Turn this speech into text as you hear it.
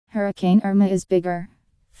Hurricane Irma is bigger,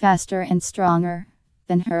 faster and stronger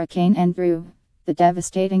than Hurricane Andrew, the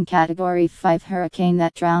devastating Category 5 hurricane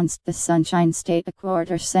that trounced the Sunshine State a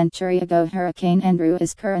quarter century ago. Hurricane Andrew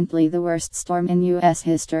is currently the worst storm in U.S.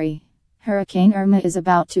 history. Hurricane Irma is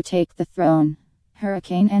about to take the throne.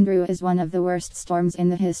 Hurricane Andrew is one of the worst storms in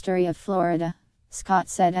the history of Florida, Scott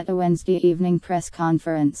said at a Wednesday evening press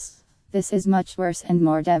conference. This is much worse and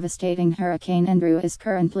more devastating. Hurricane Andrew is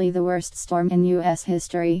currently the worst storm in U.S.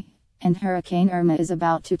 history, and Hurricane Irma is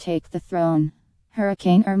about to take the throne.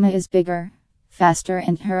 Hurricane Irma is bigger, faster,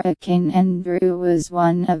 and Hurricane Andrew was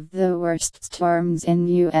one of the worst storms in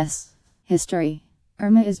U.S. history.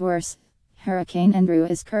 Irma is worse. Hurricane Andrew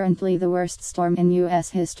is currently the worst storm in U.S.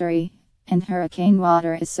 history, and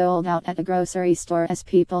hurricane.Water is sold out at a grocery store as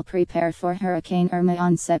people prepare for Hurricane Irma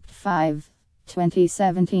on Sept 5,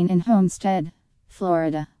 2017 in Homestead,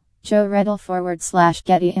 Florida. Joe Raedle /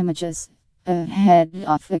 Getty Images. Ahead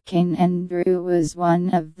of Hurricane Andrew was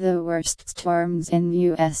one of the worst storms in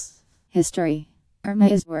U.S. history. Irma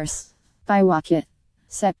is Worse. By Wochit.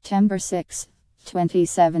 September 6,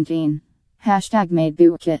 2017. #made by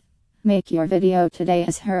Wochit. Make your video today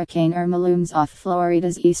as Hurricane Irma looms off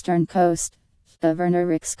Florida's eastern coast. Governor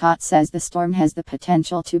Rick Scott says the storm has the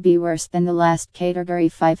potential to be worse than the last Category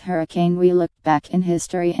 5 hurricane. We looked back in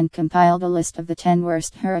history and compiled a list of the 10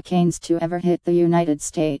 worst hurricanes to ever hit the United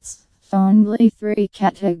States. Only 3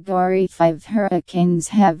 Category 5 hurricanes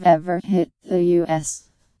have ever hit the U.S.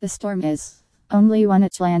 The storm is only one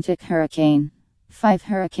Atlantic hurricane. 5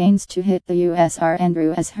 hurricanes to hit the U.S. are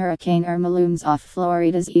Andrew.As Hurricane Irma looms off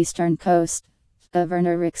Florida's eastern coast.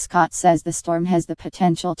 Governor Rick Scott says the storm has the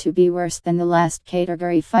potential to be worse than the last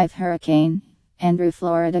Category 5 hurricane.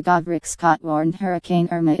 Andrew.Florida Gov. Rick Scott warned Hurricane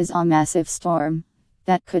Irma is a massive storm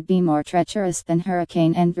that could be more treacherous than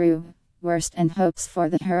Hurricane Andrew. Worst, and hopes for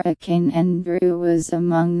the Hurricane Andrew was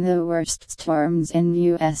among the worst storms in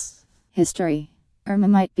U.S. history. Irma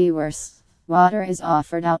might be worse. Water is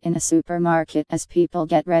offered out in a supermarket as people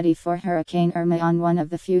get ready for Hurricane Irma on one of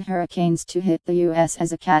the few hurricanes to hit the U.S.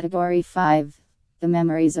 as a Category 5. The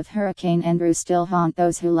memories of Hurricane Andrew still haunt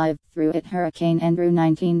those who lived through it. Hurricane Andrew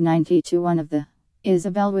 1992. One of the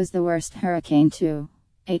Isabel was the worst hurricane too.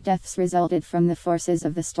 8 deaths resulted from the forces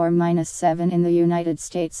of the storm, -7 in the United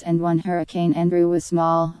States, and 1 Hurricane Andrew was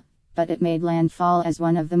small, but it made landfall as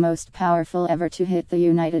one of the most powerful ever to hit the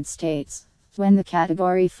United States. When the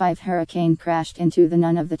Category 5 hurricane crashed into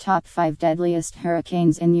none of the top 5 deadliest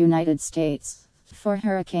hurricanes in United States. For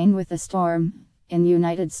hurricane with a storm in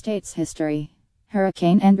United States history,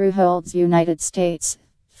 Hurricane Andrew holds United States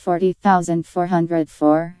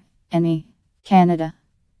 40,404, NE, Canada,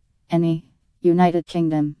 NE, United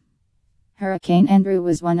Kingdom. Hurricane Andrew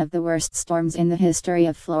was one of the worst storms in the history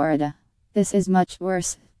of Florida. This is much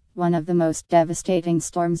worse, one of the most devastating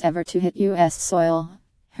storms ever to hit U.S. soil.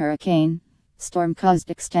 Hurricane storm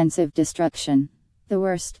caused extensive destruction. The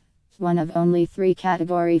worst, one of only 3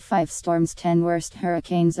 Category 5 storms. 10 worst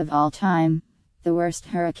hurricanes of all time. The worst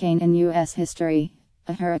hurricane in U.S. history.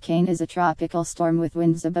 A hurricane is a tropical storm with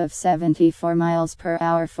winds above 74 miles per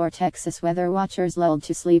hour. For Texas weather watchers lulled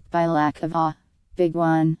to sleep by lack of a big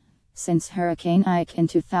one. Since Hurricane Ike in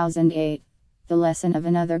 2008, the lesson of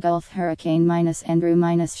another Gulf hurricane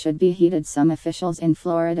Andrew should be heeded. Some officials in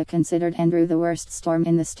Florida considered Andrew the worst storm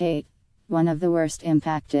in the state, one of the worst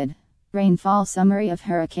impacted. Rainfall summary of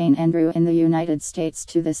Hurricane Andrew in the United States.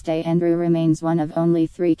 To this day, Andrew remains one of only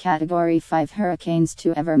 3 Category 5 hurricanes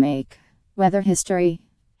to ever make weather history.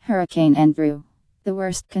 Hurricane Andrew. The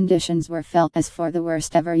worst conditions were felt as for the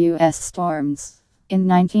worst ever U.S. storms. In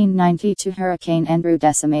 1992, Hurricane Andrew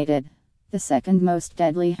decimated. The second most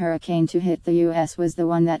deadly hurricane to hit the U.S. was the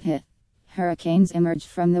one that hit. Hurricanes emerged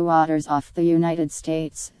from the waters off the United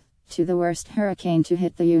States. To the worst hurricane to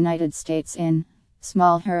hit the United States in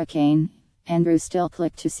small hurricane, Andrew still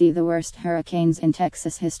clicked to see the worst hurricanes in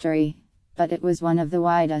Texas history, but it was one of the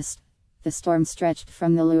widest. The storm stretched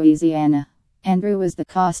from the Louisiana. Andrew was the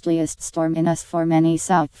costliest storm in us for many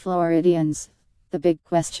South Floridians. The big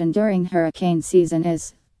question during hurricane season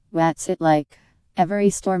is, what's it like?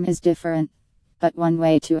 Every storm is different, but one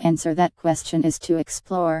way to answer that question is to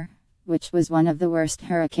explore which was one of the worst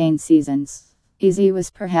hurricane seasons. Easy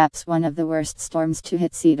was perhaps one of the worst storms to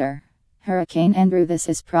hit Cedar. Hurricane Andrew. This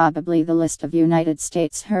is probably the list of United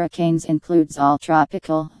States hurricanes includes all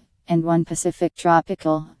tropical, and 1 Pacific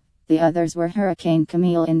tropical. The others were Hurricane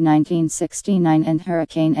Camille in 1969 and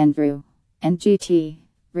Hurricane Andrew. NGT,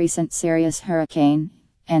 recent serious Hurricane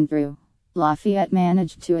Andrew. Lafayette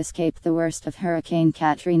managed to escape the worst of Hurricane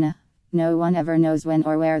Katrina. No one ever knows when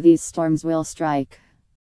or where these storms will strike.